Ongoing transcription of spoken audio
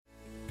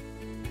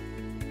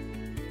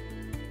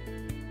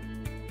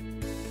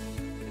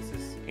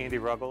Andy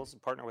Ruggles, a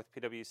partner with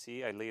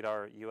PwC. I lead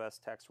our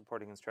U.S. tax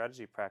reporting and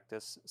strategy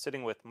practice,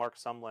 sitting with Mark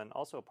Sumlin,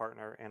 also a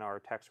partner in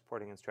our tax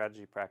reporting and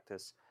strategy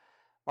practice.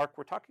 Mark,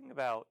 we're talking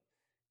about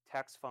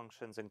tax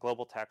functions and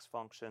global tax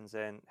functions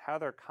and how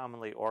they're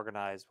commonly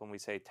organized when we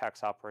say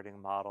tax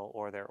operating model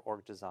or their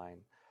org design.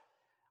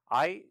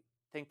 I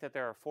think that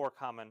there are four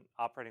common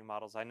operating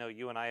models. I know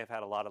you and I have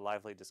had a lot of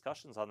lively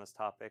discussions on this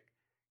topic.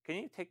 Can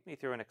you take me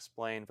through and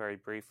explain very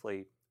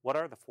briefly what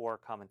are the four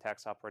common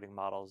tax operating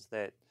models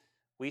that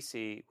we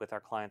see with our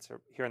clients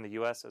here in the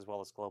U.S. as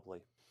well as globally?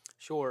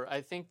 Sure.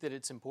 I think that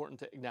it's important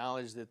to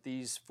acknowledge that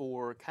these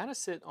four kind of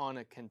sit on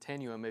a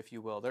continuum, if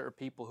you will. There are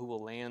people who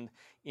will land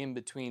in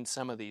between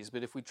some of these,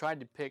 but if we tried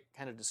to pick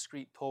kind of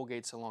discrete toll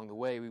gates along the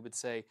way, we would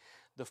say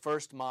the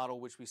first model,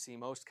 which we see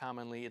most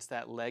commonly, it's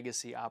that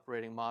legacy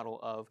operating model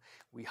of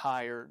we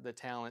hire the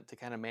talent to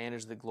kind of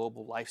manage the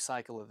global life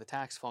cycle of the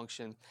tax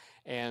function,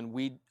 and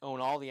we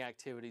own all the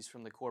activities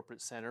from the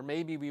corporate center.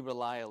 Maybe we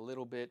rely a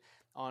little bit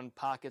on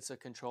pockets of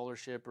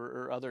controllership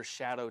or other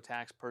shadow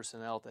tax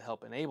personnel to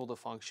help enable the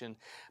function,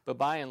 but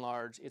by and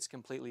large, it's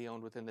completely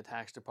owned within the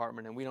tax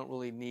department, and we don't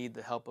really need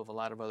the help of a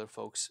lot of other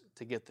folks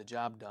to get the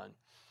job done.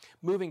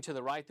 Moving to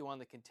the right, though, on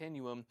the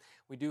continuum,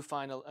 we do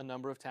find a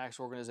number of tax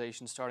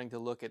organizations starting to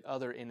look at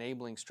other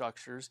enabling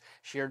structures.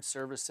 Shared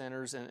service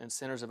centers and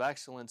centers of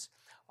excellence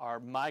are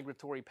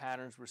migratory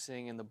patterns we're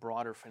seeing in the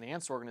broader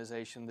finance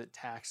organization that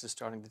tax is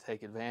starting to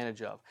take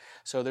advantage of.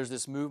 So there's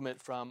this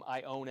movement from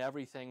I own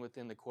everything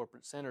within the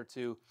corporate center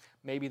to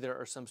maybe there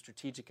are some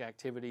strategic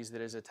activities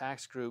that as a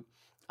tax group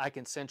I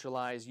can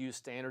centralize, use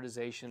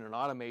standardization and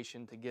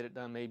automation to get it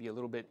done maybe a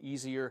little bit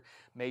easier,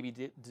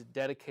 maybe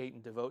dedicate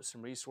and devote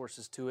some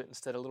resources to it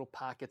instead of little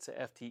pockets of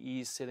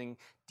FTEs sitting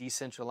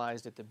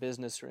decentralized at the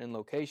business or in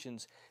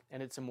locations,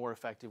 and it's a more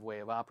effective way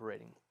of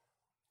operating.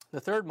 The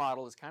third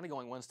model is kind of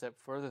going one step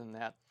further than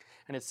that,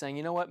 and it's saying,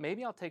 you know what,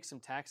 maybe I'll take some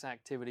tax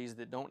activities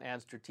that don't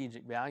add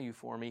strategic value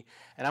for me,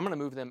 and I'm going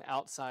to move them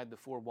outside the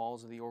four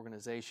walls of the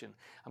organization.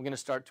 I'm going to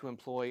start to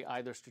employ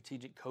either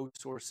strategic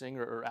co-sourcing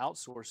or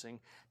outsourcing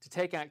to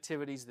take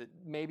activities that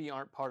maybe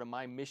aren't part of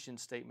my mission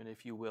statement,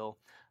 if you will,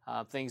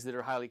 things that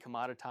are highly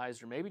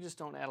commoditized or maybe just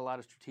don't add a lot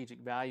of strategic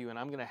value, and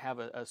I'm going to have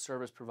a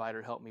service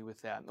provider help me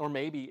with that. Or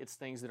maybe it's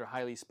things that are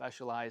highly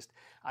specialized.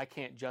 I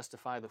can't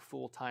justify the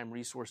full-time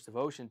resource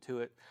devotion to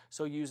it,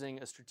 so using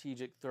a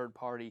strategic third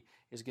party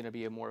is going to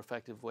be a more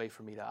effective way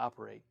for me to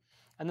operate.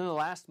 And then the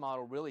last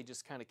model really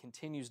just kind of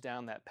continues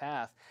down that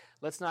path.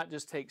 Let's not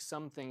just take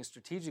some things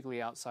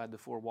strategically outside the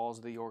four walls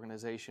of the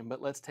organization,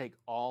 but let's take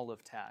all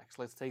of tax.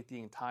 Let's take the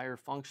entire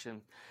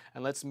function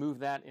and let's move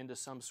that into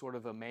some sort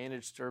of a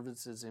managed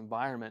services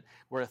environment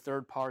where a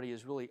third party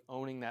is really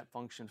owning that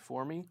function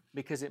for me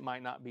because it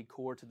might not be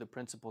core to the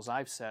principles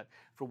I've set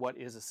for what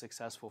is a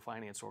successful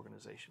finance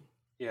organization.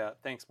 Yeah,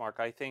 thanks, Mark.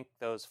 I think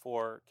those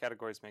four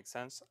categories make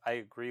sense. I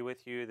agree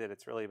with you that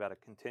it's really about a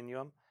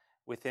continuum.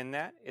 Within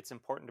that, it's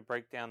important to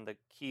break down the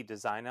key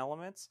design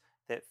elements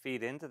that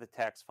feed into the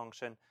tax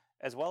function,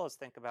 as well as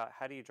think about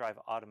how do you drive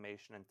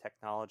automation and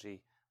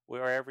technology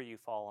wherever you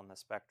fall on the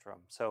spectrum.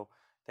 So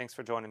thanks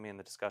for joining me in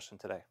the discussion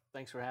today.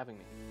 Thanks for having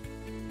me.